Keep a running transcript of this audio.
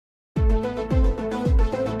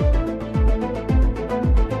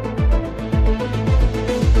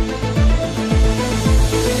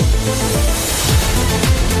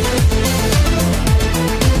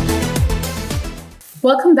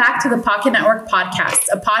Welcome back to the Pocket Network Podcast,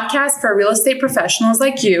 a podcast for real estate professionals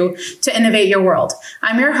like you to innovate your world.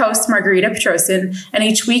 I'm your host, Margarita Petrosin, and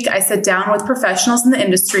each week I sit down with professionals in the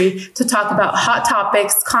industry to talk about hot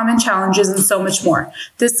topics, common challenges, and so much more.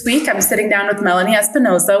 This week, I'm sitting down with Melanie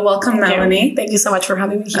Espinoza. Welcome, Melanie. Thank you so much for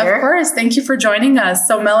having me here. Of course. Thank you for joining us.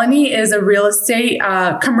 So Melanie is a real estate,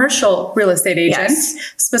 commercial real estate agent,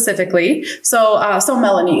 specifically. So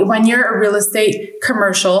Melanie, when you're a real estate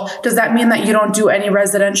commercial, does that mean that you don't do any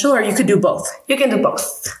residential, or you could do both? You can do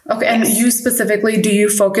both. Okay. And you specifically, do you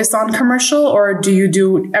focus on commercial or do you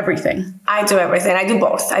do everything? I do everything. I do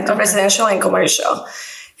both. I do residential and commercial.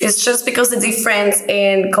 It's just because the difference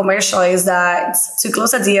in commercial is that to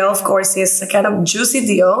close a deal, of course, is a kind of juicy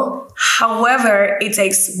deal. However, it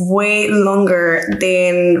takes way longer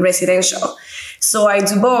than residential. So I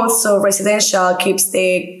do both. So residential keeps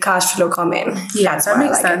the cash flow coming. Yeah, that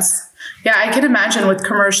makes sense. Yeah, I can imagine with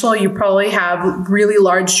commercial, you probably have really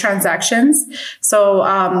large transactions.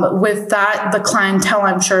 So with that, the clientele,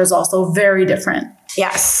 I'm sure, is also very different.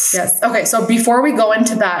 Yes. Okay. So before we go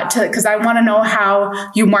into that, because I want to know how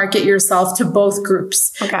you market yourself to both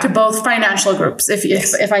groups, to both financial groups,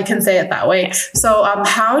 if I can say it that way. Yes. So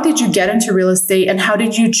how did you get into real estate, and how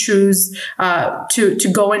did you choose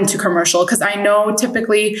to go into commercial? Because I know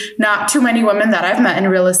typically not too many women that I've met in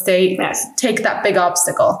real estate take that big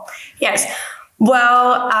obstacle. Yes.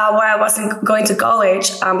 Well, while I wasn't going to college,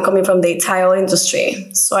 I'm coming from the tile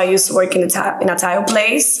industry. So I used to work in a tile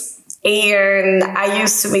place. And I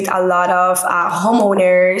used to meet a lot of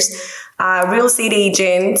homeowners, real estate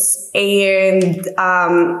agents, and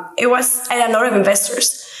it was and a lot of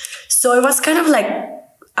investors. So it was kind of like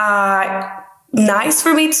nice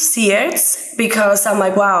for me to see it, because I'm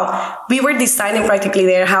like, wow, we were designing practically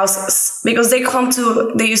their houses, because they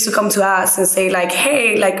used to come to us and say like,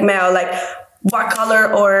 hey, like Mel, like, what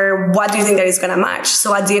color or what do you think that is going to match?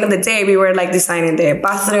 So at the end of the day, we were like designing the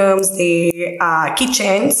bathrooms, the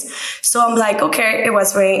kitchens. So I'm like, okay, it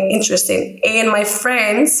was very interesting. And my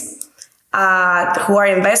friends who are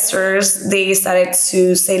investors, they started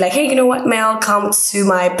to say like, hey, you know what, Mel, come to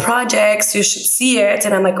my projects. You should see it.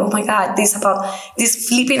 And I'm like, oh my God, this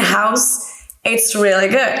flipping house, it's really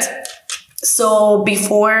good. So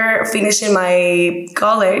before finishing my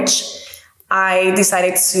college, I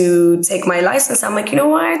decided to take my license. I'm like, you know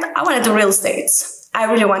what? I want to do real estate.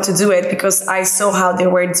 I really want to do it because I saw how they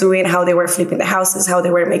were doing, how they were flipping the houses, how they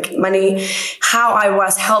were making money, how I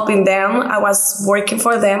was helping them. I was working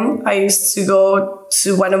for them. I used to go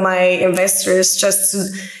to one of my investors just to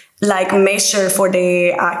like measure for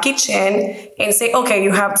the kitchen and say, okay,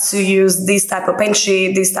 you have to use this type of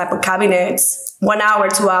pantry, this type of cabinets, 1 hour,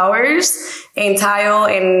 2 hours, and tile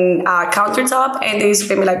and countertop, and they used to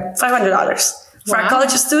pay me like $500. For a college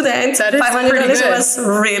student, $500 was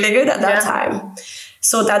really good at that time.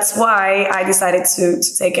 So that's why I decided to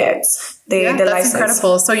take it, the that's license.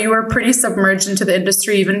 Incredible. So you were pretty submerged into the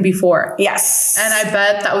industry even before. Yes. And I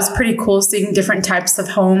bet that was pretty cool, seeing different types of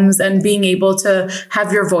homes and being able to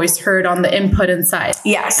have your voice heard on the input inside.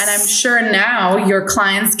 Yes. And I'm sure now your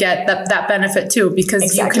clients get that benefit too,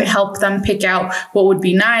 because you can help them pick out what would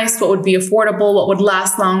be nice, what would be affordable, what would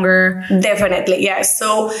last longer. Definitely. Yes.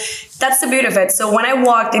 So that's the beauty of it. So when I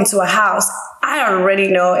walked into a house, I already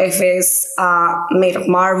know if it's made of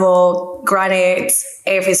marble, granite,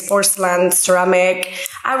 if it's porcelain, ceramic.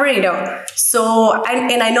 I already know. So,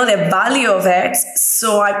 and I know the value of it.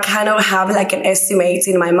 So I kind of have like an estimate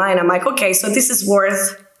in my mind. I'm like, okay, so this is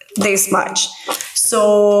worth this much.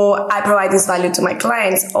 So I provide this value to my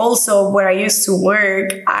clients. Also, where I used to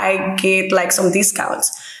work, I get like some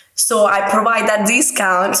discounts. So I provide that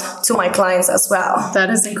discount to my clients as well.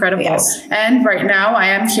 That is incredible. Yes. And right now I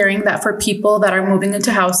am hearing that for people that are moving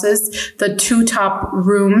into houses, the 2 top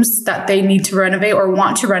rooms that they need to renovate or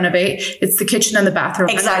want to renovate, it's the kitchen and the bathroom.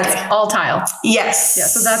 Exactly. And all tile. Yes. Yeah.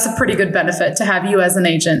 So that's a pretty good benefit to have you as an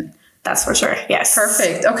agent. That's for sure. Yes.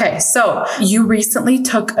 Perfect. Okay. So you recently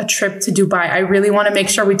took a trip to Dubai. I really want to make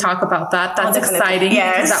sure we talk about that. That's exciting.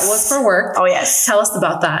 Yes. Because that was for work. Oh, yes. Tell us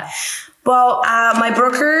about that. Well, my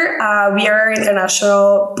broker, we are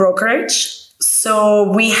international brokerage.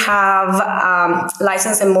 So we have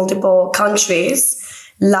license in multiple countries.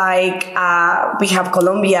 Like we have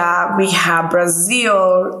Colombia, we have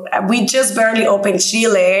Brazil. We just barely opened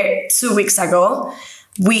Chile 2 weeks ago.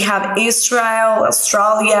 We have Israel,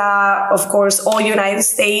 Australia, of course, all United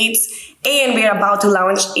States. And we're about to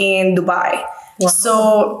launch in Dubai. Wow.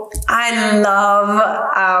 So I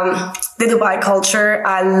love the Dubai culture.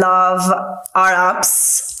 I love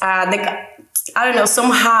Arabs. I don't know,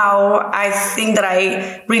 somehow I think that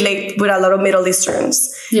I relate with a lot of Middle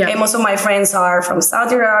Easterns. Yeah. And most of my friends are from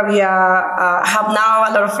Saudi Arabia. I have now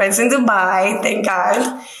a lot of friends in Dubai, thank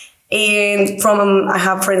God. And I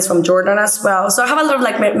have friends from Jordan as well. So I have a lot of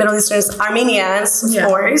like Middle Easterns, Armenians, of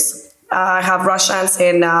course. I have Russians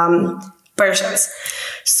and Persians.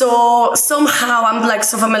 So somehow I'm like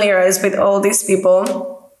so familiarized with all these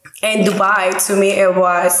people. And Dubai, to me,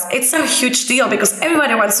 it's a huge deal because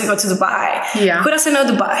everybody wants to go to Dubai. Yeah. Who doesn't know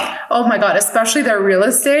Dubai? Oh my God, especially their real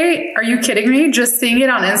estate. Are you kidding me? Just seeing it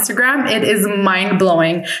on Instagram, it is mind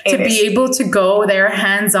blowing to be able to go there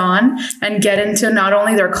hands on and get into not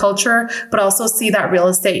only their culture, but also see that real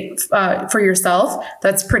estate for yourself.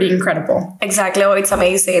 That's pretty incredible. Exactly. Oh, it's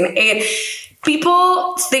amazing. And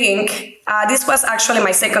people think, this was actually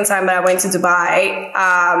my second time that I went to Dubai.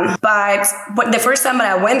 But the first time that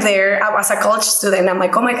I went there, I was a college student. I'm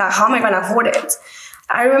like, oh my God, how am I going to afford it?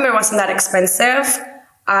 I remember it wasn't that expensive.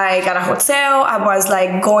 I got a hotel. I was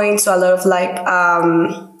like going to a lot of like,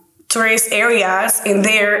 tourist areas in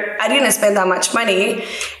there. I didn't spend that much money.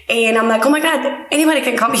 And I'm like, oh my God, anybody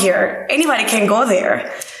can come here. Anybody can go there.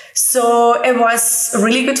 So it was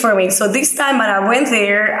really good for me. So this time when I went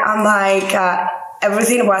there, I'm like,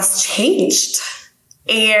 everything was changed.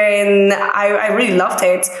 And I really loved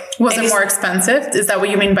it. Was it more expensive? Is that what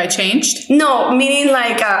you mean by changed? No, meaning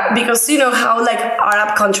like, because you know how like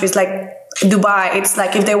Arab countries like Dubai, it's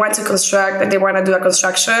like if they want to construct, they want to do a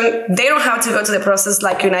construction, they don't have to go to the process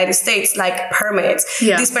like United States, like permits.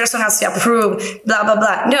 Yeah. This person has to approve, blah, blah,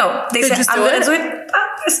 blah. No, they say, I'm going to do it.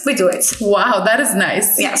 Yes, we do it. Wow, that is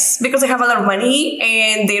nice. Yes, because they have a lot of money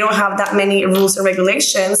and they don't have that many rules and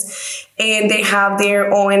regulations. And they have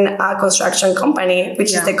their own construction company,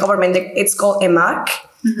 which is the government. It's called EMAC.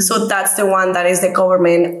 Mm-hmm. So that's the one that is the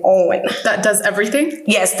government owned. That does everything?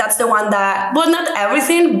 Yes, that's the one that, well, not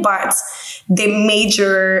everything, but the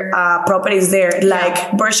major properties there,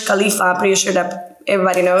 like Burj Khalifa. I'm pretty sure that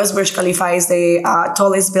everybody knows Burj Khalifa is the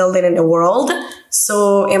tallest building in the world.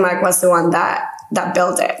 So EMAC was the one that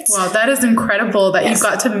built it. Wow, that is incredible that you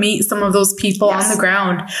got to meet some of those people on the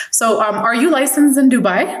ground. So are you licensed in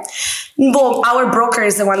Dubai? Well, our broker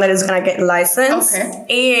is the one that is going to get licensed.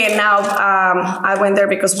 Okay. And now I went there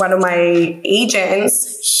because one of my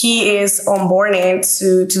agents, he is onboarding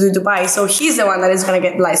to do Dubai. So he's the one that is going to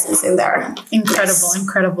get licensed in there. Incredible,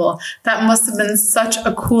 incredible. That must have been such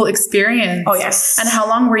a cool experience. Oh, yes. And how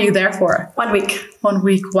long were you there for? 1 week. 1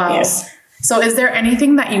 week, wow. Yes. So is there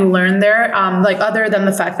anything that you learned there, like other than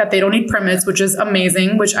the fact that they don't need permits, which is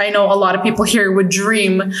amazing, which I know a lot of people here would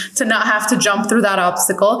dream to not have to jump through that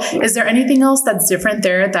obstacle. Is there anything else that's different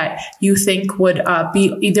there that you think would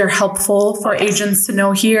be either helpful for agents to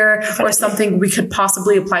know here or something we could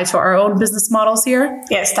possibly apply to our own business models here?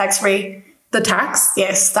 Yes, tax-free. The tax?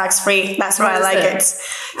 Yes, tax-free. That's why I like it.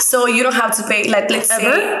 So you don't have to pay, like, let's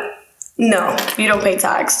say... No, you don't pay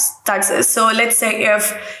taxes. So let's say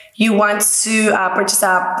if you want to purchase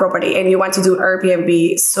a property and you want to do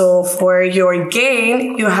Airbnb. So for your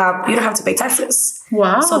gain, you don't have to pay taxes.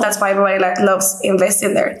 Wow. So that's why everybody loves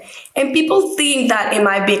investing there. And people think that it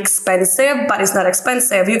might be expensive, but it's not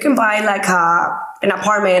expensive. You can buy like an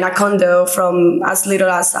apartment, a condo from as little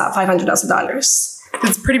as $500,000.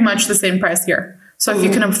 It's pretty much the same price here. So if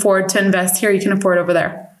you can afford to invest here, you can afford over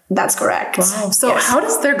there. That's correct. Wow. So how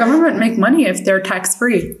does their government make money if they're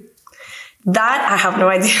tax-free? That I have no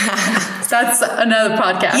idea. That's another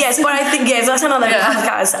podcast. Yes, but I think, that's another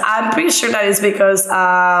podcast. I'm pretty sure that is because, they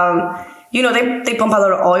pump a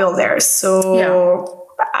lot of oil there. So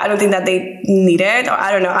I don't think that they need it. Or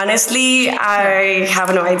I don't know. Honestly, I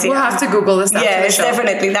have no idea. We'll have to Google this after the show.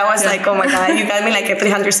 Definitely. That was like, oh my God, you got me like at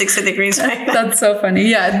 360 degrees right now. That's so funny.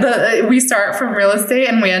 Yeah. We start from real estate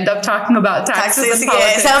and we end up talking about taxes and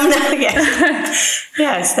politics.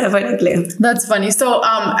 Yes, definitely. That's funny. So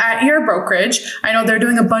at your brokerage, I know they're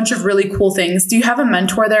doing a bunch of really cool things. Do you have a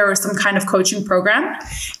mentor there or some kind of coaching program?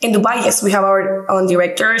 In Dubai, yes. We have our own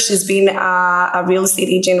director. She's been a real estate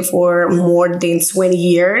agent for more than 20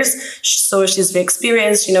 years. So she's very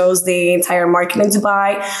experienced. She knows the entire market in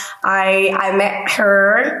Dubai. I met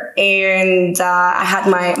her and I had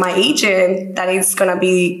my agent that is going to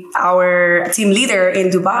be our team leader in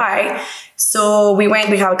Dubai. So we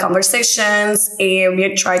had conversations and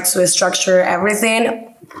we tried to structure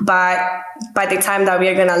everything. But by the time that we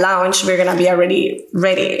are going to launch, we're going to be already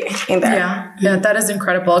ready in there. Yeah, that is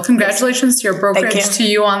incredible. Congratulations to your brokerage, to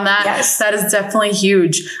you on that. Yes. That is definitely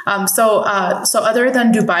huge. So other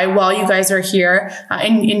than Dubai, while you guys are here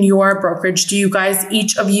in your brokerage, do you guys,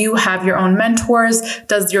 each of you have your own mentors?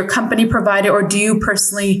 Does your company provide it, or do you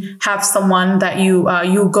personally have someone that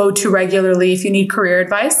you go to regularly if you need career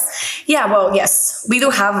advice? Yeah, well, yes, we do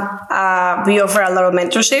have, we offer a lot of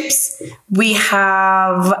mentorships. We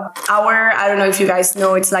have I don't know if you guys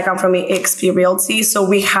know, it's like I'm from EXP Realty. So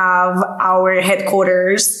we have our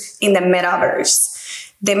headquarters in the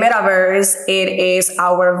metaverse. The metaverse, it is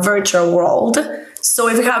our virtual world. So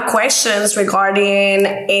if you have questions regarding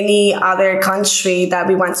any other country that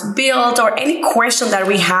we want to build or any question that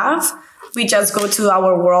we have, we just go to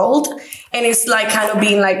our world, and it's like kind of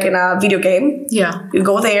being like in a video game. Yeah. You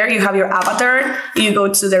go there, you have your avatar, you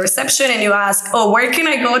go to the reception and you ask, oh, where can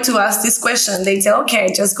I go to ask this question? They say,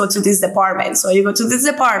 okay, just go to this department. So you go to this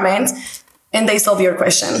department and they solve your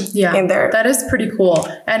question in there. That is pretty cool.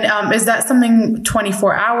 And is that something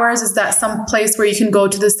 24 hours? Is that some place where you can go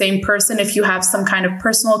to the same person if you have some kind of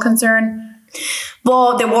personal concern?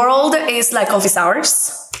 Well, the world is like office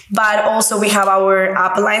hours, but also we have our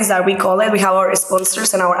uplines that we call it. We have our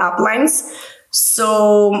sponsors and our uplines.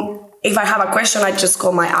 So if I have a question, I just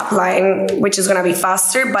call my upline, which is going to be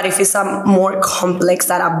faster. But if it's a more complex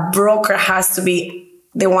that a broker has to be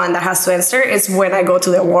the one that has to answer, is when I go to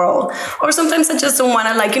the world. Or sometimes I just don't want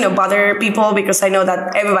to bother people because I know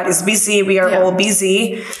that everybody's busy. We are all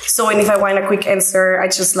busy. So if I want a quick answer, I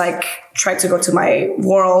just try to go to my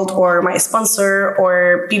world or my sponsor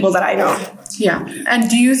or people that I know. Yeah. And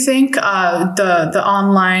do you think the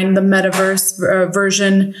online, the metaverse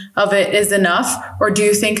version of it is enough? Or do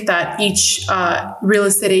you think that each real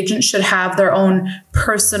estate agent should have their own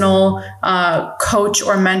personal coach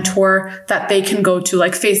or mentor that they can go to,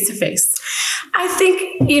 like face to face? I think,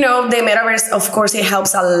 the metaverse, of course, it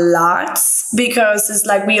helps a lot because it's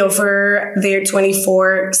like we offer their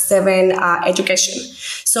 24/7 education.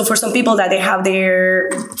 So for some people that they have their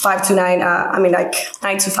 5 to 9,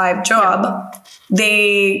 9 to 5 job,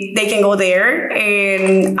 they can go there,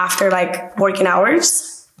 and after working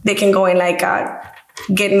hours, they can go and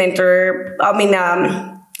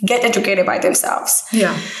get educated by themselves.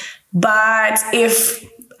 Yeah. But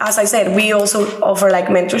as I said, we also offer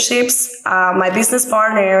mentorships. My business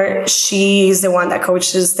partner, she is the one that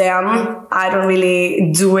coaches them. I don't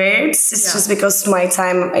really do it. It's just because my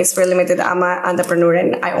time is very limited. I'm an entrepreneur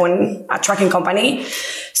and I own a trucking company.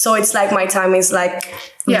 So it's my time is that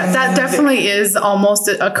definitely is almost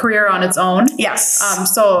a career on its own. Yes.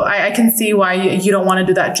 So I can see why you don't want to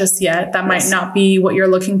do that just yet. That might not be what you're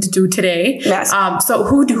looking to do today. Yes. So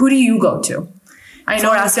who do you go to? I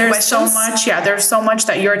know there's so much. Yeah, there's so much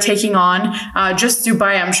that you're taking on. Just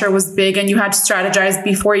Dubai, I'm sure, was big, and you had to strategize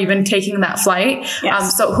before even taking that flight.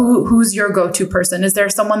 Yes. So who's your go-to person? Is there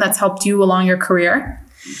someone that's helped you along your career?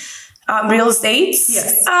 Real estate?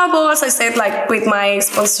 Yes. Well, as I said, with my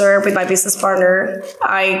sponsor, with my business partner,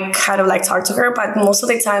 I kind of talk to her, but most of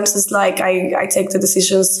the times it's I take the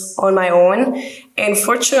decisions on my own. And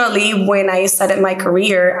fortunately, when I started my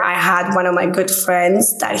career, I had one of my good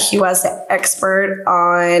friends that he was an expert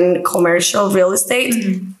on commercial real estate.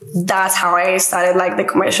 Mm-hmm. That's how I started the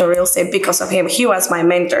commercial real estate, because of him. He was my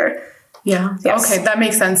mentor. Yeah. Yes. Okay. That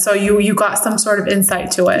makes sense. So you got some sort of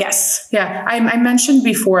insight to it. Yes. Yeah. I mentioned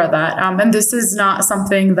before that, and this is not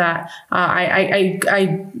something that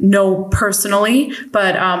I know personally,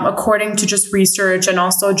 but according to just research and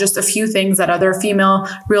also just a few things that other female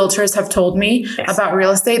realtors have told me about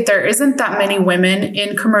real estate, there isn't that many women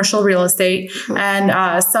in commercial real estate. Mm-hmm.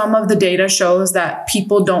 And some of the data shows that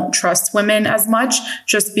people don't trust women as much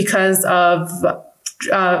just because of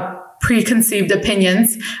preconceived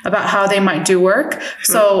opinions about how they might do work.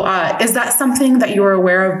 So is that something that you were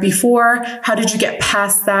aware of before? How did you get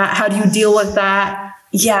past that? How do you deal with that?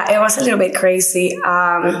 Yeah, it was a little bit crazy.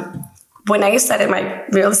 When I started my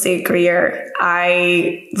real estate career,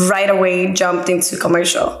 I right away jumped into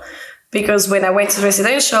commercial, because when I went to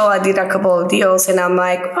residential, I did a couple of deals and I'm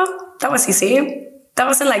that was easy. That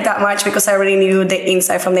wasn't that much, because I already knew the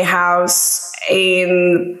inside from the house.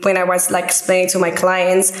 And when I was explaining to my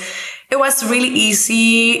clients, it was really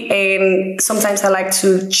easy. And sometimes I like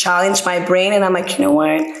to challenge my brain, and I'm you know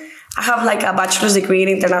what? I have a bachelor's degree in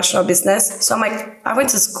international business. So I'm I went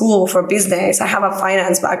to school for business. I have a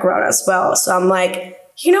finance background as well. So I'm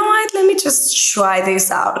you know what? Let me just try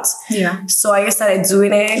this out. Yeah. So I started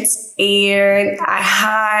doing it, and I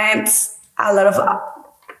had a lot of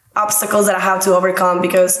obstacles that I have to overcome,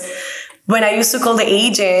 because when I used to call the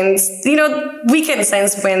agents, we can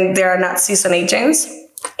sense when they are not seasoned agents.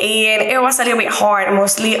 And it was a little bit hard,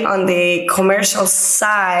 mostly on the commercial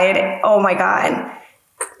side. Oh my God.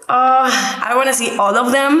 I want to see all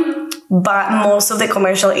of them, but most of the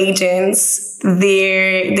commercial agents,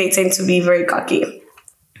 they tend to be very cocky.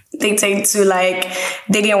 They tend to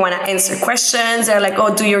they didn't want to answer questions. They're like,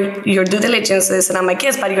 oh, do your due diligences. And I'm like,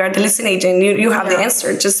 yes, but you are the listing agent. You have the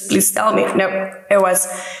answer. Just please tell me. No, it was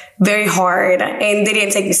very hard. And they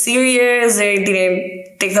didn't take me serious.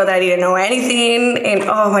 They thought I didn't know anything. And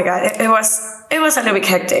oh my God, it was a little bit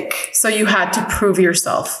hectic. So you had to prove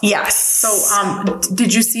yourself. Yes. So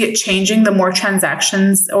did you see it changing the more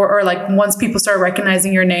transactions or once people started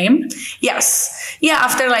recognizing your name? Yes. Yeah.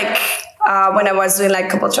 After when I was doing a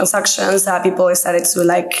couple transactions, people started to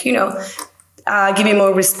give me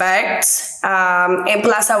more respect. And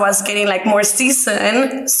plus I was getting more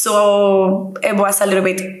seasoned. So it was a little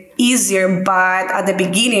bit easier. But at the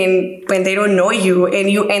beginning, when they don't know you and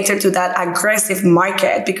you enter to that aggressive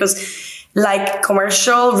market, because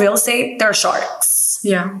commercial real estate, they're sharks.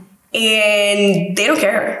 Yeah. And they don't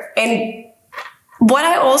care. And what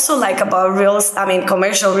I also like about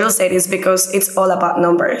commercial real estate is because it's all about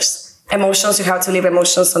numbers. Emotions, you have to leave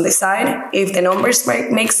emotions on the side. If the numbers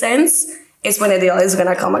make sense, it's when the deal is going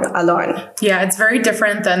to come along. Yeah, it's very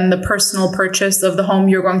different than the personal purchase of the home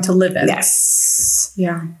you're going to live in. Yes.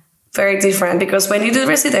 Yeah. Very different, because when you do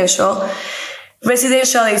residential is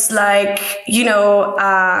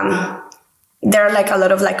there are a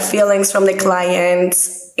lot of feelings from the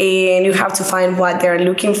clients, and you have to find what they're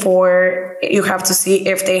looking for. You have to see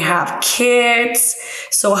if they have kids,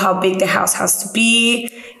 so how big the house has to be.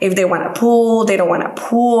 If they want a pool, they don't want a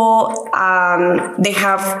pool. If they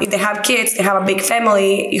have kids, they have a big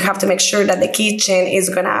family. You have to make sure that the kitchen is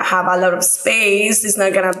gonna have a lot of space. It's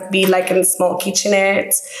not gonna be a small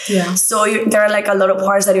kitchenette. Yeah. So there are a lot of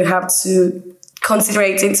parts that you have to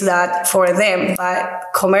considerate into that for them. But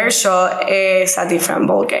commercial is a different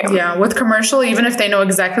ballgame. Yeah, with commercial, even if they know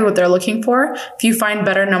exactly what they're looking for, if you find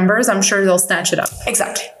better numbers, I'm sure they'll snatch it up.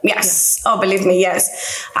 Exactly. Yes. Yeah. Oh, believe me,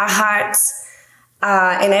 yes. I had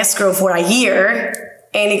an escrow for a year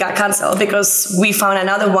and it got canceled because we found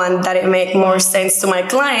another one that it made more sense to my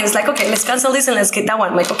clients. Okay, let's cancel this and let's get that one.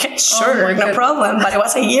 I'm like, okay, sure, no problem. But it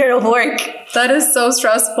was a year of work. That is so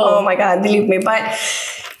stressful. Oh my God, believe me. But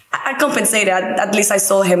I compensated. At least I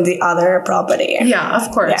sold him the other property. Yeah,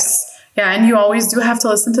 of course. Yes. Yeah, and you always do have to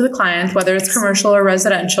listen to the client, whether it's commercial or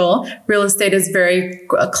residential. Real estate is very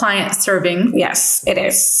client serving. Yes, it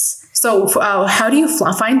is. So how do you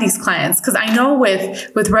find these clients? Because I know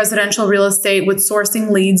with residential real estate, with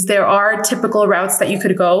sourcing leads, there are typical routes that you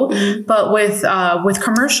could go. Mm-hmm. But with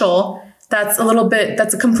commercial, that's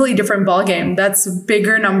a completely different ballgame. That's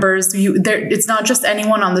bigger numbers. It's not just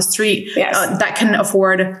anyone on the street that can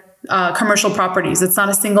afford commercial properties. It's not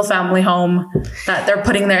a single family home that they're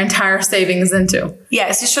putting their entire savings into.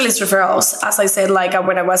 Yes, usually it's referrals. As I said,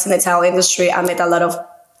 when I was in the title industry, I met a lot of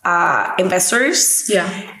investors. Yeah.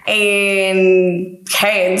 And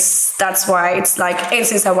hence, that's why it's and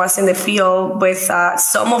since I was in the field with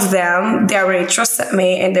some of them, they already trusted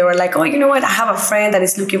me and they were like, oh, you know what? I have a friend that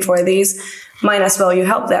is looking for this. Might as well you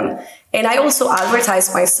help them. And I also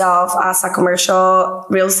advertise myself as a commercial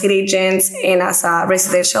real estate agent and as a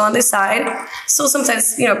residential on the side. So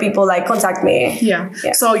sometimes, people contact me. Yeah.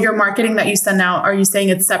 So your marketing that you send out, are you saying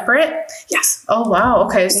it's separate? Yes. Oh, wow.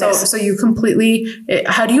 Okay. So you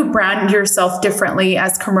how do you brand yourself differently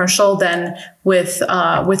as commercial than with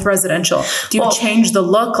residential? Do you change the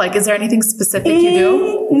look? Is there anything specific you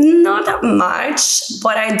do? Not that much.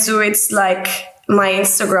 What I do, it's my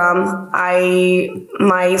Instagram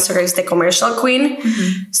is the commercial queen.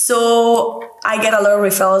 Mm-hmm. So I get a lot of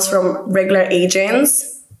referrals from regular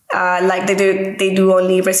agents. They do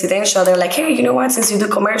only residential. They're like, hey, you know what? Since you do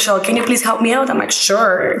commercial, can you please help me out? I'm like,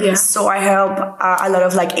 sure. Yeah. So I help a lot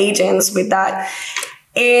of agents with that.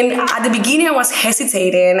 And at the beginning, I was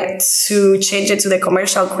hesitating to change it to the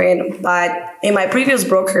commercial queen, but in my previous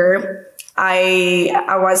broker, I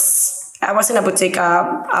was in a boutique,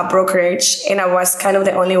 a brokerage, and I was kind of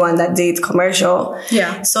the only one that did commercial.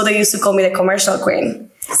 Yeah. So they used to call me the commercial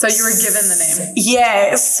queen. So you were given the name.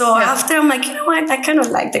 Yes. So after I'm like, you know what? I kind of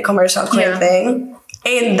like the commercial queen thing.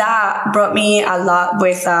 And that brought me a lot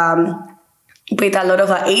with a lot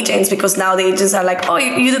of agents, because now the agents are like, oh,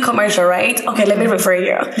 you do commercial, right? Okay, let me refer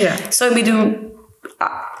you. Yeah. So we do,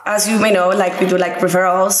 as you may know, we do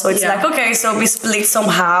referrals. So it's okay, so we split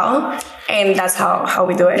somehow. And that's how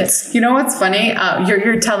we do it. You know what's funny?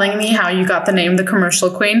 You're telling me how you got the name, the commercial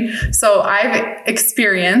queen. So I've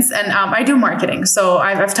experienced, and I do marketing. So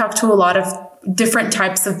I've talked to a lot of different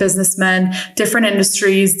types of businessmen, different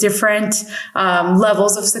industries, different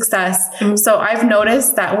levels of success. So I've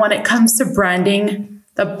noticed that when it comes to branding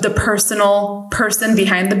the personal person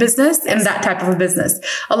behind the business in that type of a business,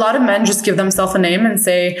 a lot of men just give themselves a name and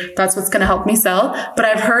say, that's what's going to help me sell. But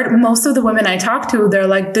I've heard most of the women I talk to, they're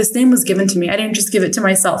like, this name was given to me. I didn't just give it to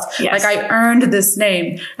myself. Like I earned this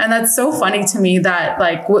name. And that's so funny to me that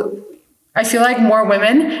like, I feel like more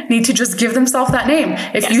women need to just give themselves that name.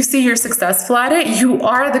 If you see you're successful at it, you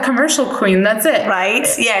are the commercial queen. That's it. Right?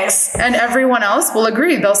 Yes. And everyone else will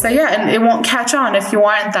agree. They'll say, yeah, and it won't catch on if you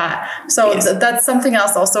aren't that. So that's something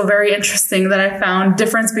else also very interesting that I found,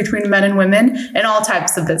 difference between men and women in all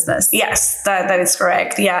types of business. Yes, that is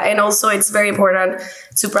correct. Yeah. And also it's very important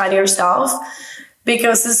to brand yourself,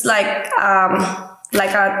 because it's like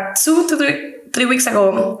 2 to 3 weeks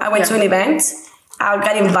ago, I went to an event. I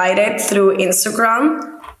got invited through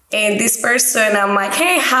Instagram, and this person, I'm like,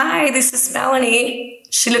 hey, hi, this is Melanie.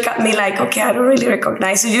 She looked at me like, okay, I don't really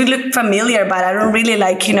recognize you. You look familiar, but I don't really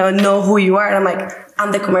know who you are. And I'm like,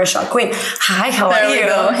 I'm the commercial queen. Hi, how are you?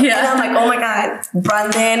 Go. Yeah. And I'm like, oh my God,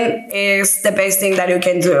 branding is the best thing that you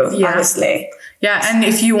can do, honestly. Yeah. And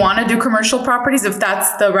if you want to do commercial properties, if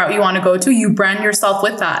that's the route you want to go to, you brand yourself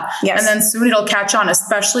with that. Yes. And then soon it'll catch on,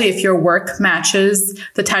 especially if your work matches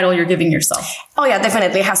the title you're giving yourself. Oh yeah,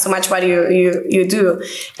 definitely. It has so much what you do.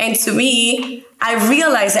 And to me, I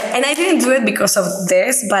realized it, and I didn't do it because of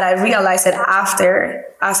this, but I realized it after,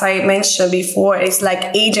 as I mentioned before, it's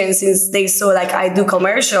like agents, since they saw like I do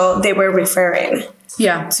commercial, they were referring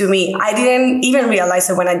to me. I didn't even realize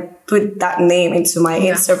it when I put that name into my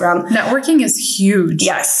Instagram. Networking is huge.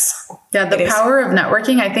 Yes. Yeah, the power of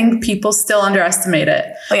networking, I think people still underestimate it.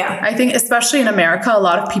 Oh yeah. I think especially in America, a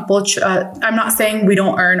lot of people, I'm not saying we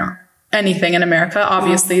don't earn anything in America.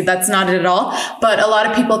 Obviously, that's not it at all. But a lot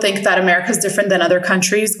of people think that America is different than other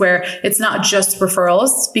countries where it's not just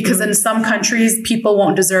referrals, because in some countries, people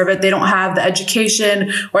won't deserve it. They don't have the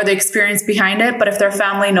education or the experience behind it. But if their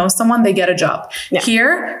family knows someone, they get a job.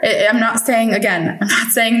 Here, I'm not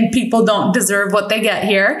saying people don't deserve what they get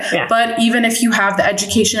here. But even if you have the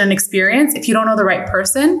education and experience, if you don't know the right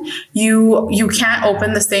person, you can't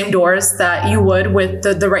open the same doors that you would with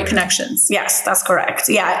the right connections. Yes, that's correct.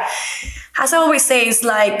 Yeah. As I always say, it's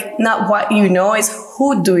like not what you know, it's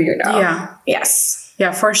who do you know? Yeah. Yes.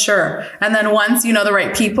 Yeah, for sure. And then once you know the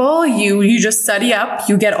right people, you just study up,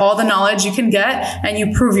 you get all the knowledge you can get, and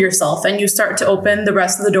you prove yourself, and you start to open the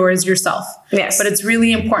rest of the doors yourself. Yes. But it's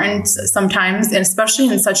really important sometimes, and especially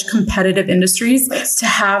in such competitive industries, to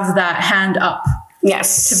have that hand up.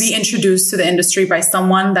 Yes. To be introduced to the industry by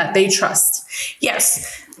someone that they trust.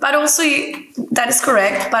 Yes. But also, that is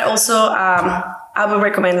correct. But also, I would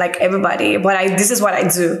recommend like everybody, this is what I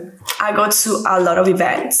do. I go to a lot of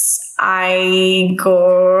events. I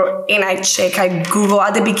go and I Google.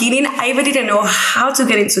 At the beginning, I even didn't know how to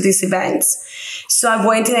get into these events. So I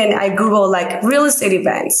went in and I Googled like real estate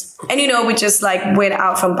events. And we just like went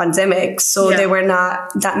out from pandemic. So there were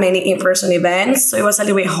not that many in-person events. So it was a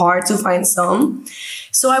little bit hard to find some.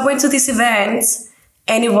 So I went to this event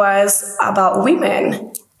and it was about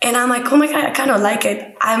women. And I'm like, oh my God, I kind of like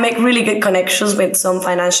it. I make really good connections with some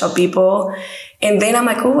financial people. And then I'm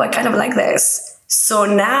like, oh, I kind of like this. So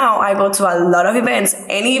now I go to a lot of events.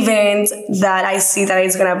 Any event that I see that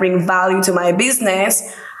is going to bring value to my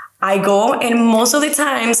business, I go. And most of the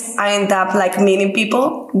times I end up like meeting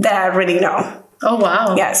people that I already know. Oh,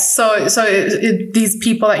 wow. Yes. So these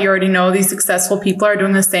people that you already know, these successful people are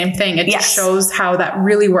doing the same thing. It just shows how that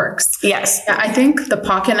really works. Yes. I think the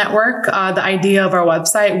Pocket Network, the idea of our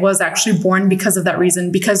website was actually born because of that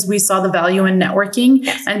reason, because we saw the value in networking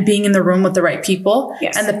and being in the room with the right people.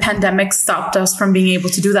 Yes. And the pandemic stopped us from being able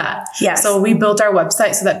to do that. Yes. So we built our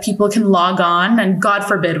website so that people can log on, and God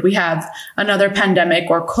forbid we have another pandemic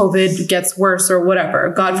or COVID gets worse or whatever.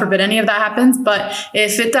 God forbid any of that happens. But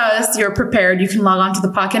if it does, you're prepared. You can log on to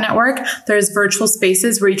the Pocket Network. There's virtual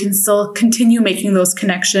spaces where you can still continue making those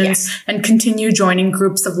connections and continue joining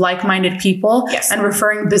groups of like-minded people and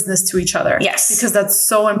referring business to each other. Yes. Because that's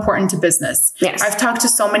so important to business. Yes. I've talked to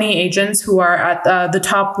so many agents who are at the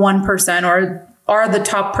top 1% or are the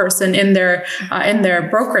top person in their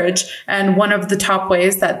brokerage. And one of the top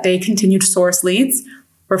ways that they continue to source leads,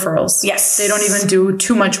 referrals. Yes. They don't even do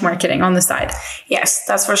too much marketing on the side. Yes,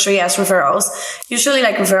 that's for sure. Yes, referrals. Usually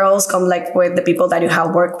like referrals come like with the people that you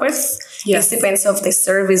have worked with. Yes. It depends of the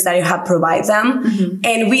service that you have provide them. Mm-hmm.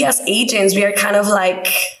 And we as agents, we are kind of like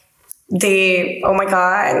oh my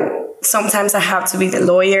God, sometimes I have to be the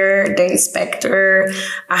lawyer, the inspector.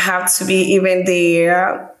 I have to be even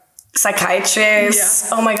the psychiatrist.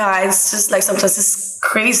 Yeah. Oh my God, it's just like sometimes it's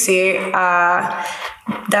crazy.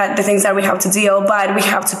 the things that we have to deal, but we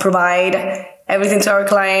have to provide everything to our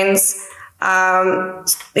clients.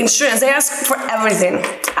 Insurance, they ask for everything.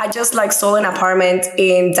 I just like sold an apartment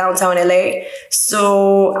in downtown LA.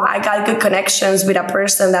 So I got good connections with a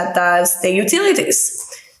person that does the utilities.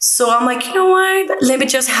 So I'm like, you know what? Let me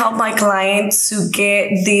just help my client to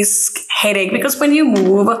get this headache, because when you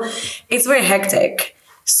move, it's very hectic.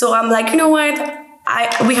 So I'm like, you know what?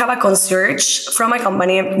 We have a concierge from my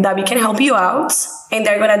company that we can help you out, and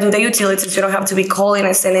they're gonna do the utilities. You don't have to be calling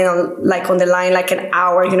and sending on the line like an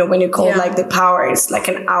hour. You know, when you call like the power, it's like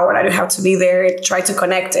an hour that you have to be there, try to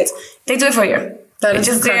connect it. They do it for you. That is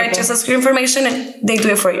incredible. They just ask you information and they do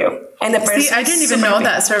it for you. And the person. See, I didn't even know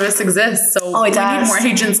that service exists. So we need more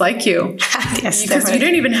agents like you. Yes, because you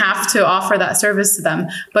didn't even have to offer that service to them.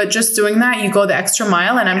 But just doing that, you go the extra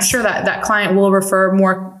mile. And I'm sure that client will refer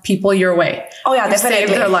more people your way. Oh, yeah, you definitely.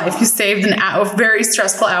 Saved their life. You saved a very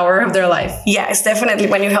stressful hour of their life. Yes, definitely.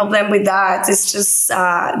 When you help them with that, it's just,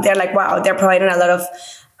 they're like, wow, they're providing a lot of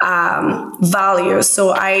value.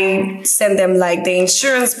 So I send them like the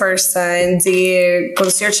insurance person, the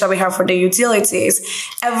concierge that we have for the utilities.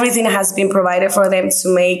 Everything has been provided for them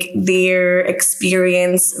to make their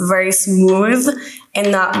experience very smooth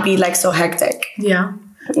and not be like so hectic. Yeah.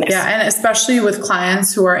 Yes. Yeah. And especially with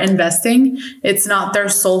clients who are investing, it's not their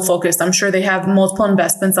sole focus. I'm sure they have multiple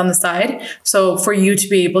investments on the side. So for you to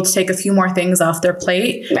be able to take a few more things off their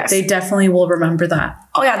plate, they definitely will remember that.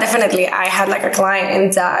 Oh, yeah, definitely. I had like a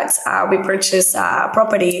client that we purchased a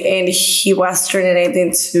property and he was turning it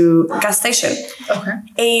into a gas station. Okay.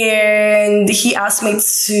 And he asked me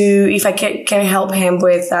if I can help him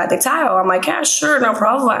with the tile. I'm like, yeah, sure, no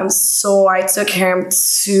problem. So I took him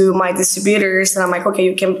to my distributors and I'm like, okay,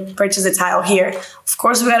 you can purchase the tile here. Of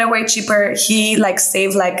course, we got it way cheaper. He like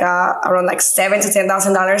saved like around like $7,000 to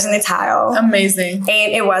 $10,000 in the tile. Amazing.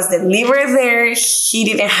 And it was delivered there. He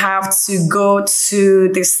didn't have to go to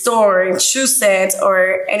the store and choose it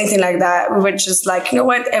or anything like that. We were just like, you know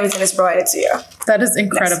what? Everything is provided to you. That is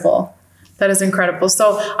incredible. Yes. That is incredible.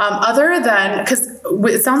 So other than, because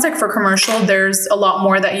it sounds like for commercial, there's a lot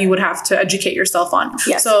more that you would have to educate yourself on.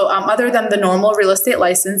 Yes. So other than the normal real estate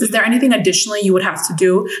license, is there anything additionally you would have to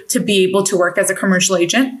do to be able to work as a commercial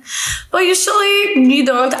agent? Well, usually you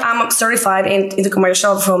don't. I'm certified into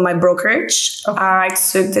commercial from my brokerage. Okay. I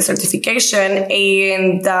took the certification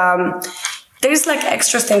and there's like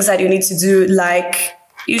extra things that you need to do, like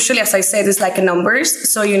usually, as I said, it's like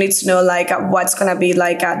numbers. So you need to know like what's going to be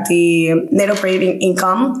like the net operating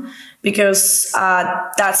income, because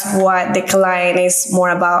that's what the client is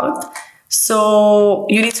more about. So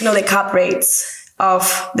you need to know the cap rates of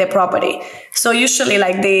the property. So usually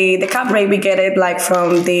like the cap rate, we get it like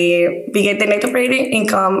we get the net operating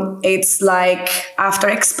income. It's like after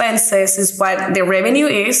expenses is what the revenue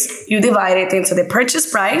is. You divide it into the purchase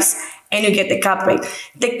price and you get the cap rate.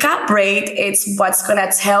 The cap rate is what's going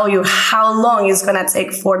to tell you how long it's going to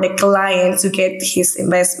take for the client to get his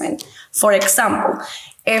investment. For example,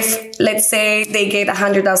 if let's say they get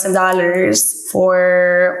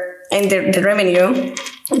 $100,000 and the revenue,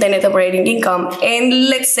 the net operating income, and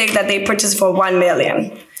let's say that they purchase for $1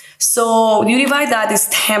 million. So you divide that is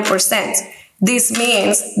 10%. This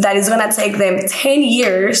means that it's going to take them 10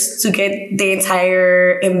 years to get the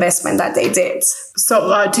entire investment that they did.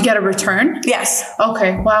 So to get a return? Yes.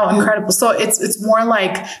 Okay. Wow. Incredible. So it's more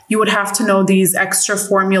like you would have to know these extra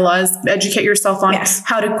formulas, educate yourself on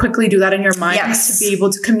how to quickly do that in your mind to be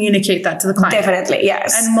able to communicate that to the client. Definitely.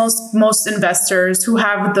 Yes. And most investors who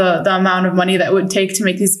have the amount of money that it would take to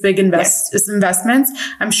make these big investments,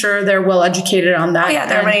 I'm sure they're well educated on that. Oh, yeah.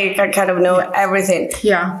 They already kind of know everything.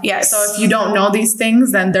 Yeah. Yes. So if you don't know these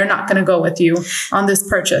things, then they're not going to go with you on this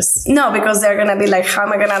purchase. No, because they're going to be like, how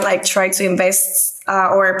am I going to like try to invest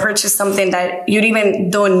or purchase something that you even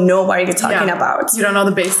don't know what you're talking about. You don't know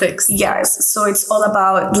the basics. Yes. So it's all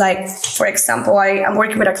about like, for example, I'm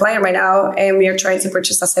working with a client right now and we are trying to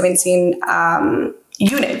purchase a 17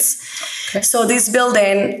 units. Okay. So this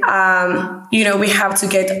building, we have to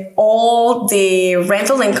get all the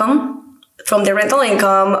rental income. From the rental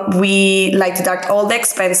income, we like deduct all the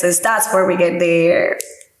expenses. That's where we get the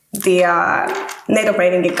net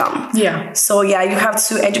operating income. Yeah. So you have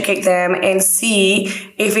to educate them and see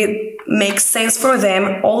if it makes sense for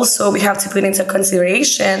them. Also, we have to put into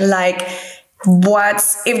consideration like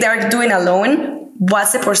if they're doing a loan,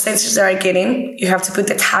 what's the percentage they are getting? You have to put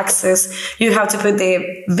the taxes. You have to put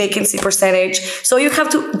the vacancy percentage. So you have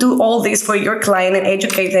to do all this for your client and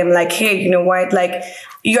educate them like, hey, you know what? Like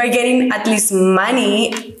you are getting at least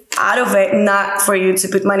money out of it, not for you to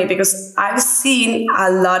put money, because I've seen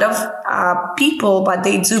a lot of people, what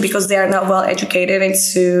they do, because they are not well educated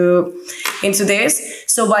into this.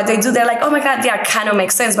 So what they do, they're like, oh my God, yeah, kind of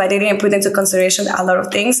makes sense, but they didn't put into consideration a lot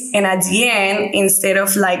of things. And at the end, instead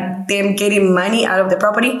of like them getting money out of the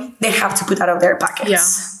property, they have to put out of their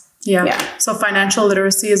pockets. Yeah. So financial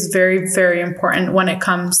literacy is very, very important when it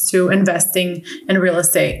comes to investing in real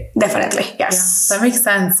estate. Definitely. Yes. Yeah, that makes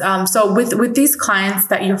sense. So with these clients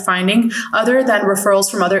that you're finding, other than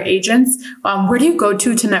referrals from other agents, where do you go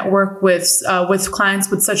to network with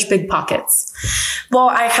clients with such big pockets? Well,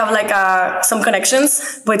 I have like some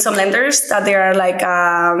connections with some lenders that they are like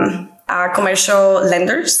commercial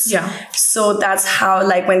lenders. Yeah. So that's how,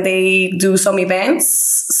 like, when they do some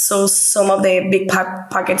events, so some of the big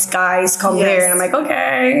pockets guys come there, and I'm like,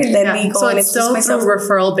 okay, let me go. So it's still through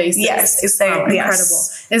referral basis. Yes, it's incredible.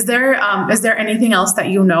 Yes. Is there anything else that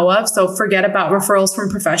you know of? So forget about referrals from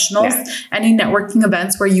professionals. Yeah. Any networking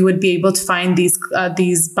events where you would be able to find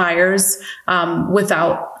these buyers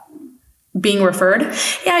without being referred?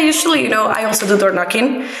 Yeah, usually, I also do door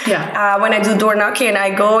knocking. Yeah. When I do door knocking,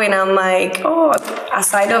 I go and I'm like, oh,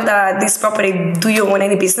 aside of this property, do you own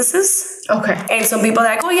any businesses? Okay. And some people are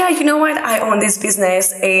like, oh yeah, you know what? I own this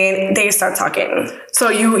business, and they start talking. So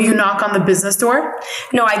you knock on the business door?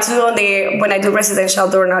 No, I do when I do residential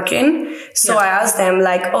door knocking. So I ask them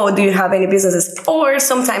like, oh, do you have any businesses? Or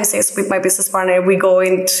sometimes it's with my business partner, we go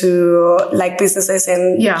into like businesses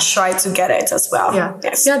and try to get it as well. Yeah.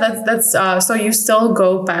 Yes. Yeah, that's so you still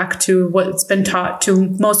go back to what's been taught to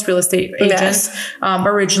most real estate agents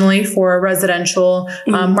originally for residential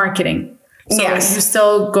marketing. So you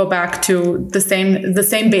still go back to the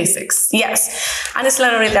same basics. Yes. Honestly,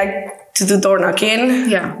 I don't really like to do door knocking.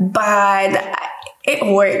 Yeah. But it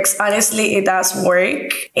works. Honestly, it does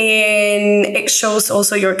work. And it shows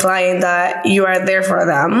also your client that you are there for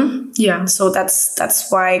them. Yeah. So that's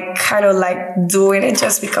why I kind of like doing it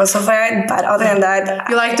just because of it. But other than that...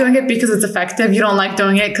 You like doing it because it's effective. You don't like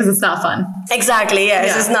doing it because it's not fun. Exactly.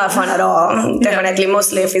 Yes. It's not fun at all. Definitely.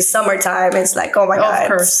 Mostly if it's summertime, it's like, oh my God. Of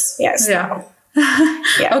course. Yes. Yeah.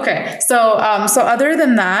 Okay. So other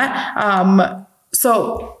than that,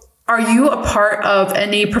 so are you a part of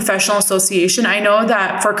any professional association? I know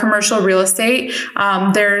that for commercial real estate,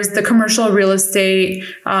 there's the commercial real estate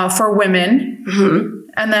for women. Mm-hmm.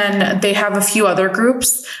 And then they have a few other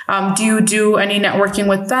groups. Do you do any networking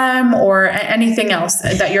with them or anything else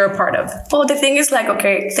that you're a part of? Well, the thing is like,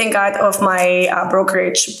 okay, thank God of my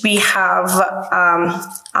brokerage. We have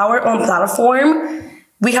our own platform.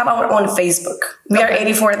 We have our own Facebook. We are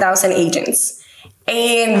 84,000 agents.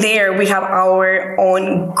 And there we have our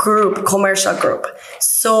own group, commercial group.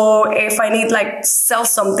 So if I need like sell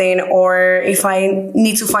something or if I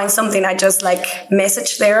need to find something, I just like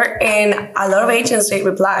message there and a lot of agents, they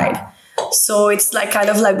replied. So it's like kind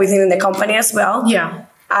of like within the company as well. Yeah.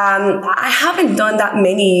 I haven't done that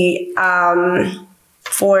many,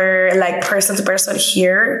 for like person to person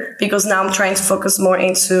here, because now I'm trying to focus more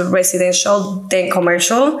into residential than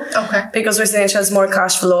commercial. Okay. Because residential is more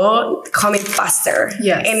cash flow, coming faster.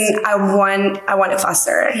 Yes. And I want it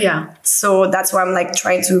faster. Yeah. So that's why I'm like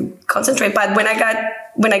trying to concentrate. But when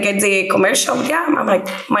I get the commercial, I'm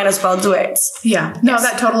like, might as well do it. Yeah. No,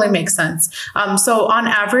 that totally makes sense. So on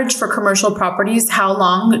average for commercial properties, how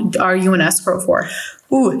long are you in escrow for?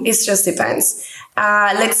 It just depends.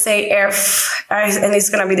 Let's say and it's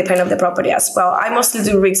going to be dependent on the property as well. I mostly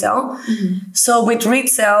do retail. Mm-hmm. So with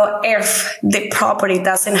retail, if the property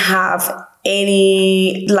doesn't have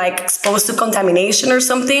any like exposed to contamination or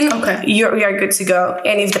something, you are good to go.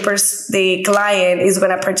 And if the client is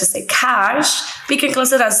going to purchase it cash, we can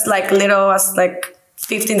close it as like little as like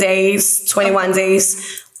 15 days, 21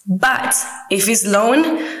 days. But if it's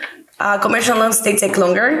loan, commercial loans, they take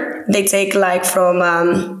longer. They take like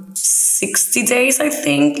from 60 days, I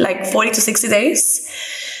think, like 40 to 60 days.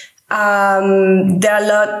 There are a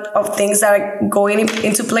lot of things that are going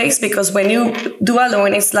into place, because when you do a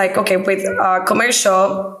loan, it's like, okay, with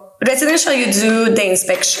commercial, residential, you do the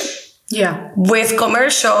inspection. Yeah. With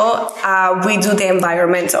commercial, we do the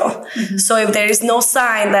environmental. Mm-hmm. So if there is no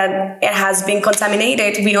sign that it has been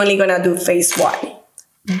contaminated, we're only going to do phase 1.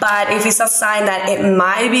 But if it's a sign that it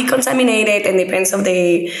might be contaminated, and depends on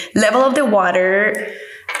the level of the water,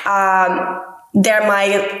 they're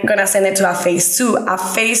might gonna send it to a phase 2. A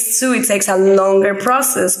phase 2, it takes a longer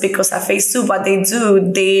process, because a phase 2, what they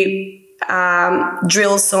do, they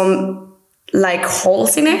drill some like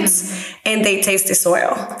holes in it and they taste the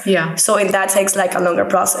soil. Yeah. So and that takes like a longer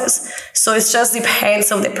process. So it just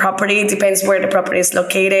depends on the property, depends where the property is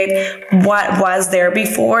located, what was there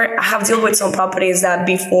before. I have dealt with some properties that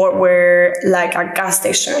before were like a gas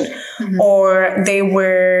station or they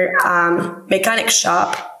were mechanic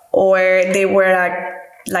shop or they were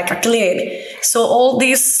like a clinic. So all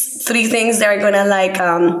these three things, they're gonna like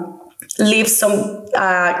leave some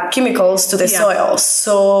chemicals to the soil.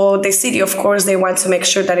 So the city, of course, they want to make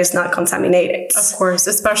sure that it's not contaminated. Of course,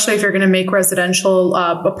 especially if you're going to make residential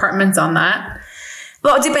apartments on that.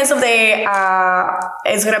 Well, it depends on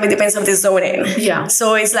it's going to be depends on the zoning. Yeah.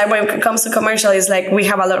 So it's like when it comes to commercial, it's like we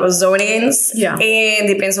have a lot of zonings. Yeah. And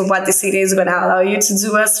depends on what the city is going to allow you to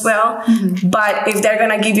do as well. But if they're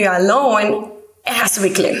going to give you a loan, it has to be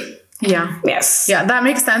clean. Yeah. Yes. Yeah, that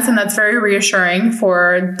makes sense. And that's very reassuring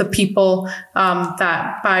for the people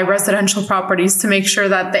that buy residential properties to make sure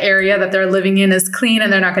that the area that they're living in is clean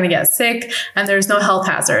and they're not going to get sick and there's no health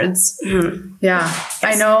hazards. Yeah. Yes.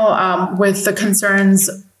 I know with the concerns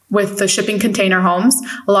with the shipping container homes,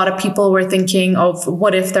 a lot of people were thinking of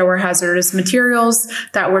what if there were hazardous materials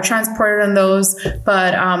that were transported in those.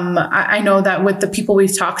 But I know that with the people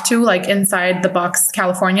we've talked to, like Inside the Box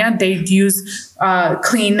California, they use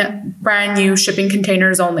clean, brand new shipping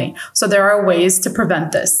containers only. So there are ways to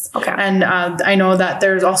prevent this. Okay. And I know that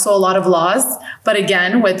there's also a lot of laws. But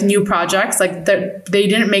again, with new projects, like they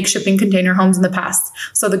didn't make shipping container homes in the past.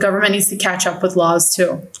 So the government needs to catch up with laws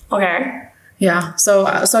too. Okay. Yeah. So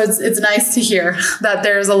it's nice to hear that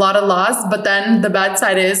there's a lot of laws, but then the bad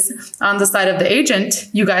side is on the side of the agent,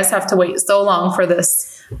 you guys have to wait so long for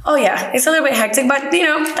this. Oh yeah. It's a little bit hectic, but you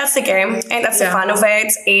know, that's the game and that's the fun of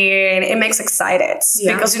it. And it makes excited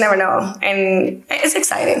because you never know. And it's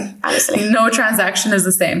exciting, honestly. No transaction is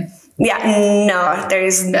the same. Yeah, no, there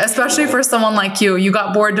is. Especially for someone like you. You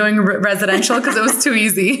got bored doing residential because it was too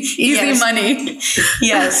easy. Easy money.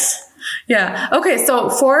 Yes. Yeah. Okay. So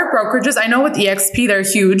for brokerages, I know with EXP, they're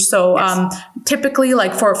huge. So typically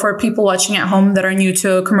like for people watching at home that are new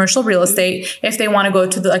to commercial real estate, if they want to go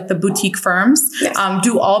to the boutique firms,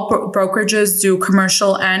 do all brokerages do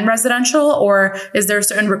commercial and residential, or is there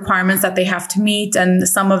certain requirements that they have to meet and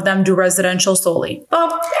some of them do residential solely?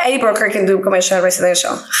 Well, any broker can do commercial and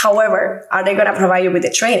residential. However, are they going to provide you with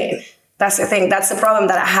the training? That's the thing. That's the problem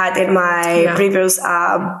that I had in my previous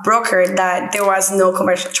broker, that there was no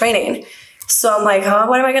commercial training. So I'm like,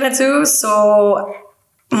 what am I going to do? So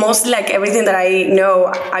mostly like everything that I know,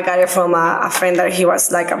 I got it from a friend that he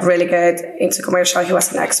was like really good into commercial. He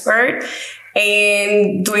was an expert.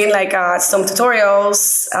 And doing like some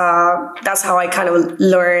tutorials, that's how I kind of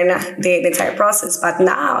learn the entire process. But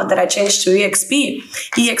now that I changed to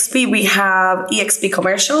EXP, we have EXP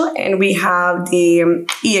commercial and we have the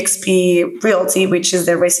EXP realty, which is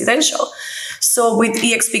the residential. So with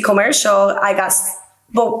EXP commercial,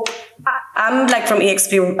 I'm like from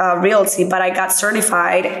EXP Realty, but I got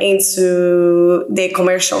certified into the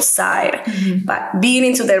commercial side. But being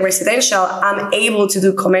into the residential, I'm able to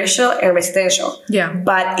do commercial and residential. Yeah.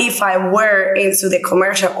 But if I were into the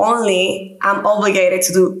commercial only, I'm obligated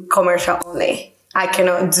to do commercial only. I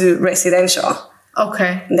cannot do residential.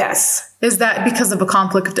 Okay. Yes. Is that because of a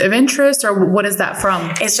conflict of interest or what is that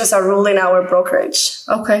from? It's just a rule in our brokerage.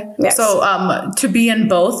 Okay. Yes. So to be in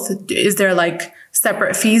both, is there like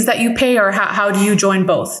separate fees that you pay or how do you join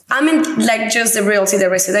both? I'm in like just the realty, the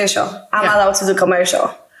residential. I'm allowed to do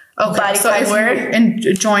commercial. Okay. But so if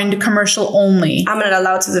you joined commercial only, I'm not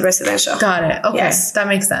allowed to do residential. Got it. Okay. Yes. That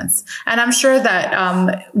makes sense. And I'm sure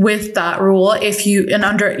that with that rule, under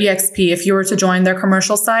EXP, if you were to join their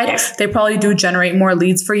commercial side, they probably do generate more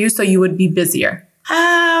leads for you. So you would be busier.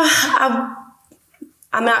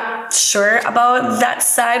 I'm not sure about that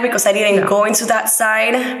side because I didn't go into that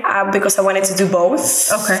side because I wanted to do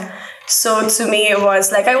both. Okay. So to me, it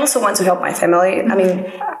was like, I also want to help my family. I mean,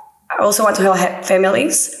 I also want to help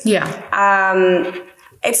families. Yeah.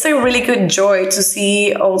 It's a really good joy to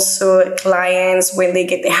see also clients when they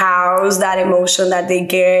get the house, that emotion that they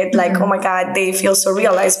get, like, oh my God, they feel so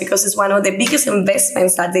realized because it's one of the biggest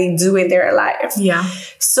investments that they do in their life. Yeah.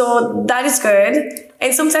 So that is good.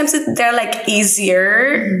 And sometimes they're like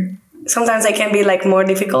easier. Sometimes they can be like more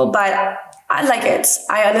difficult, but I like it.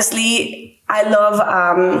 I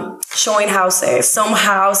love showing houses. Some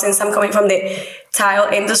house, and some coming from the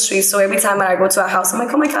tile industry. So every time I go to a house, I'm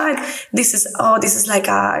like, oh my God, this is like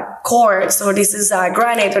a quartz, or this is a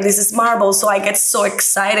granite, or this is marble. So I get so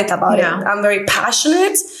excited about it. I'm very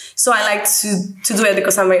passionate. So I like to do it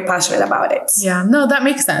because I'm very passionate about it. Yeah, no, that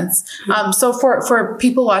makes sense. So for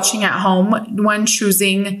people watching at home, when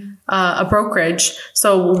choosing a brokerage.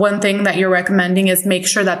 So one thing that you're recommending is make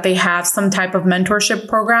sure that they have some type of mentorship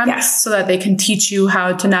program so that they can teach you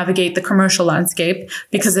how to navigate the commercial landscape,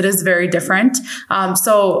 because it is very different.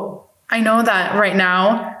 So I know that right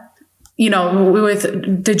now,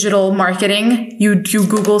 with digital marketing, you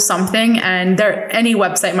Google something and any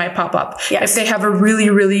website might pop up. If they have a really,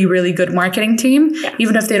 really, really good marketing team,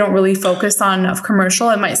 even if they don't really focus on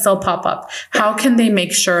commercial, it might still pop up. How can they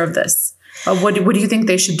make sure of this? What do you think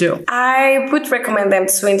they should do? I would recommend them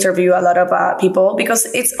to interview a lot of people, because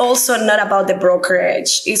it's also not about the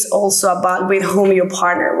brokerage. It's also about with whom you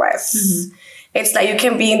partner with. Mm-hmm. It's like you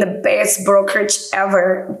can be in the best brokerage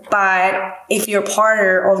ever, but if your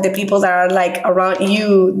partner or the people that are like around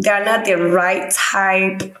you, they're not the right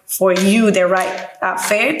type for you, the right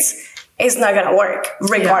fit, it's not going to work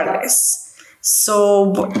regardless. Yeah.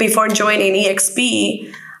 So before joining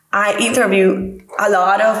EXP, I interviewed a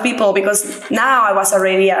lot of people, because now I was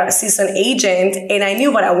already a seasoned agent and I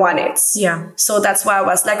knew what I wanted. Yeah. So that's why I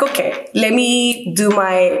was like, okay, let me do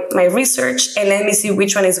my research and let me see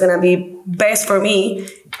which one is going to be best for me.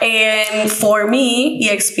 And for me,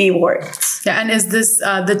 EXP worked. Yeah. And is this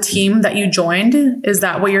the team that you joined? Is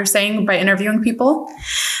that what you're saying by interviewing people?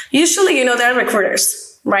 Usually, they're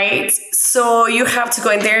recruiters, right? So you have to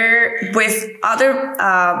go in there with other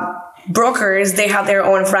brokers. They have their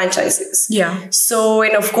own franchises. Yeah. So,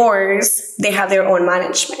 and of course, they have their own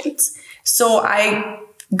management. So I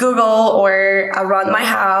Google or around my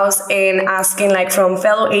house and asking like from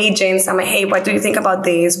fellow agents, I'm like, hey, what do you think about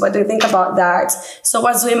this? What do you think about that? So I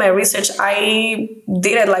was doing my research. I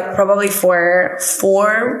did it like probably for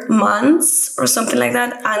 4 months or something like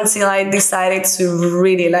that, until I decided to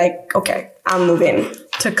really like, okay, I'm moving.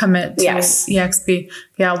 To commit to EXP.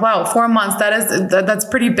 Yeah. Wow. 4 months. That's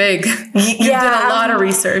pretty big. You did a lot of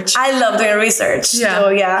research. I love doing research.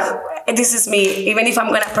 Yeah. So this is me. Even if I'm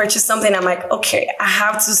going to purchase something, I'm like, okay, I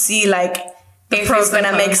have to see like if it's going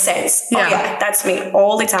to make sense. Yeah. Oh yeah, that's me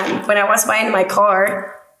all the time. When I was buying my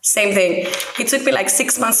car, same thing. It took me like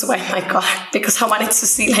 6 months to buy my car because I wanted to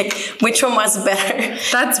see like which one was better.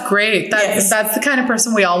 That's great. That's the kind of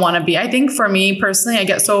person we all want to be. I think for me personally, I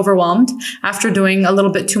get so overwhelmed after doing a little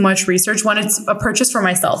bit too much research when it's a purchase for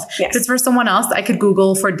myself. Yes. If it's for someone else, I could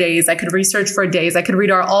Google for days. I could research for days. I could read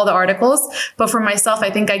all the articles. But for myself, I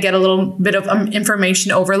think I get a little bit of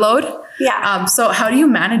information overload. Yeah. So how do you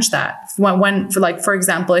manage that? For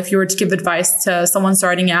example, if you were to give advice to someone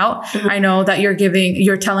starting out, I know that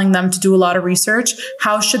you're telling them to do a lot of research.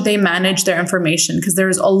 How should they manage their information? Because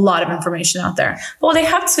there's a lot of information out there. Well, they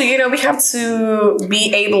have to, we have to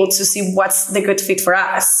be able to see what's the good fit for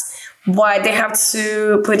us. Why they have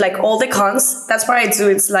to put like all the cons. That's what I do.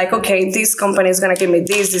 It's like, okay, this company is going to give me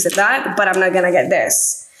this and that, but I'm not going to get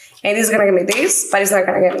this. And it's going to give me this, but it's not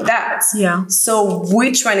going to give me that. Yeah. So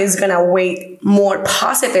which one is going to weigh more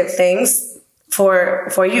positive things for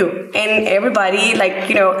you? And everybody, like,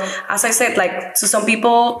 as I said, like to some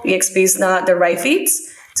people, EXP is not the right fit.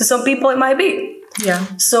 To some people, it might be. Yeah.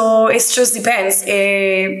 So it just depends.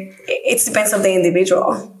 It depends on the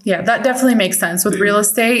individual. Yeah, that definitely makes sense. With real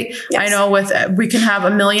estate, yes. I know we can have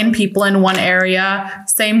 1 million people in one area,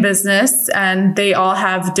 same business, and they all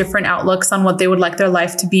have different outlooks on what they would like their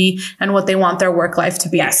life to be and what they want their work life to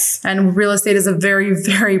be. Yes. And real estate is a very,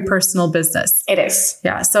 very personal business. It is.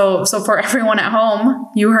 Yeah. So for everyone at home,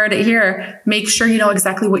 you heard it here. Make sure you know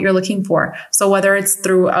exactly what you're looking for. So whether it's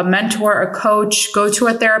through a mentor, a coach, go to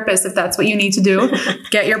a therapist if that's what you need to do.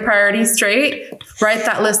 Get your priorities straight. Write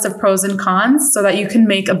that list of pros and cons so that you can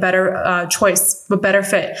make a better choice, a better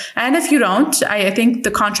fit. And if you don't, I think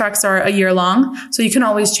the contracts are a year long, so you can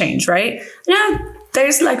always change, right? Yeah,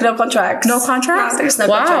 there's like no contracts. No contracts? No, there's no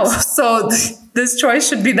contracts. Wow. So this choice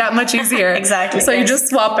should be that much easier. Exactly. So you just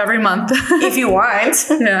swap every month. If you want.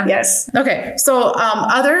 Yeah. Yes. Okay. So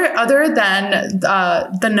other than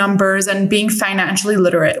the numbers and being financially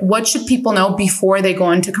literate, what should people know before they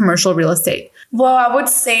go into commercial real estate? Well, I would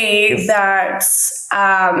say that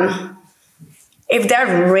if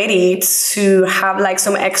they're ready to have like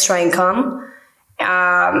some extra income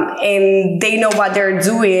and they know what they're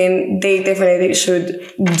doing, they definitely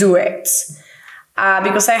should do it.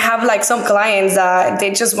 Because I have like some clients that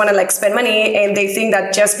they just want to like spend money and they think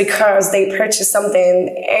that just because they purchase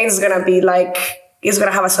something, it's going to be like, it's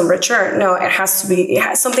going to have some return. No, it has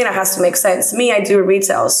something that has to make sense. Me, I do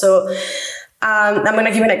retail. So I'm going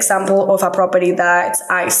to give an example of a property that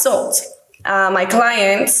I sold. My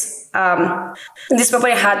client, this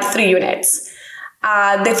property had 3 units.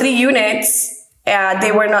 The 3 units,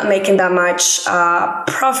 they were not making that much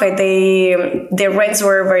profit. The rents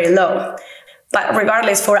were very low. But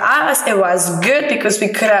regardless, for us, it was good because we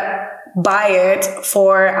could have buy it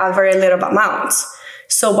for a very little amount.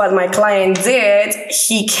 So what my client did,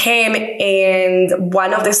 he came in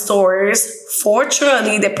one of the stores.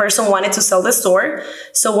 Fortunately, the person wanted to sell the store.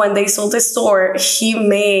 So when they sold the store, he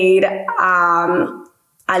made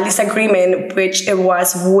a lease agreement, which it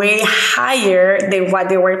was way higher than what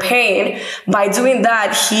they were paying. By doing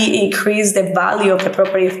that, he increased the value of the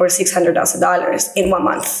property for $600,000 in 1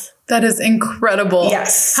 month. That is incredible.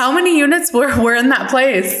 Yes. How many units were in that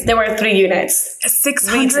place? There were 3 units.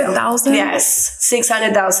 600,000? Yes,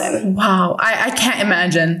 600,000. Wow. I can't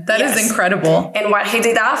imagine. That is incredible. And what he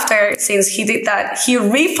did after, since he did that, he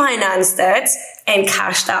refinanced it and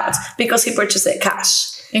cashed out because he purchased it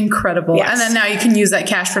cash. Incredible. Yes. And then now you can use that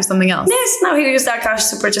cash for something else. Yes, now he used that cash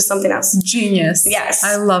to purchase something else. Genius. Yes.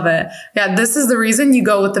 I love it. Yeah, this is the reason you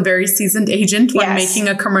go with a very seasoned agent when making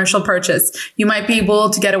a commercial purchase. You might be able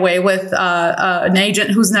to get away with an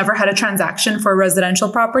agent who's never had a transaction for a residential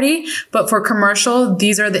property, but for commercial,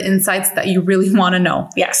 these are the insights that you really want to know.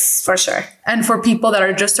 Yes, for sure. And for people that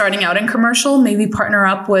are just starting out in commercial, maybe partner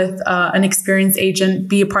up with an experienced agent,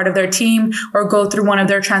 be a part of their team, or go through one of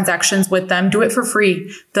their transactions with them. Do it for free.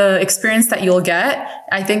 The experience that you'll get,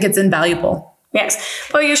 I think it's invaluable. Yes.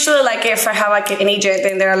 But usually, like, if I have like an agent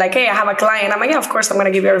and they're like, hey, I have a client, I'm like, yeah, of course, I'm going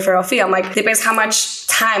to give you a referral fee. I'm like, depends how much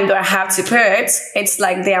time do I have to put. It's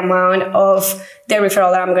like the amount of the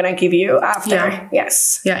referral that I'm going to give you after. Yeah.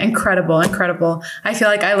 Yes. Yeah. Incredible. Incredible. I feel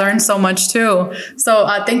like I learned so much too. So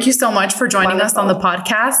thank you so much for joining us on the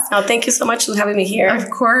podcast. Oh, thank you so much for having me here. Of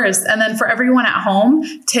course. And then for everyone at home,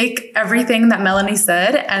 take everything that Melanie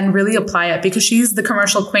said and really apply it because she's the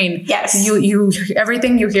commercial queen. Yes. You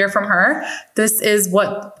everything you hear from her, this is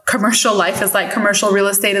what commercial life is like, commercial real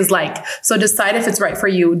estate is like. So decide if it's right for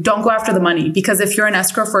you. Don't go after the money because if you're in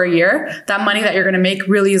escrow for a year, that money that you're going to make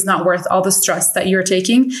really is not worth all the stress that you're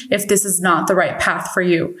taking if this is not the right path for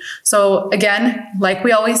you. So again, like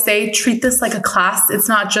we always say, treat this like a class. It's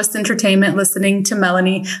not just entertainment, listening to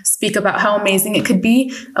Melanie speak about how amazing it could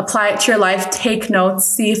be. Apply it to your life, take notes,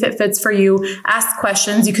 see if it fits for you, ask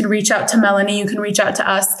questions. You can reach out to Melanie. You can reach out to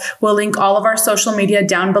us. We'll link all of our social media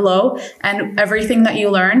down below and everything that you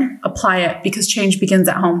learn, apply it because change begins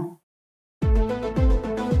at home.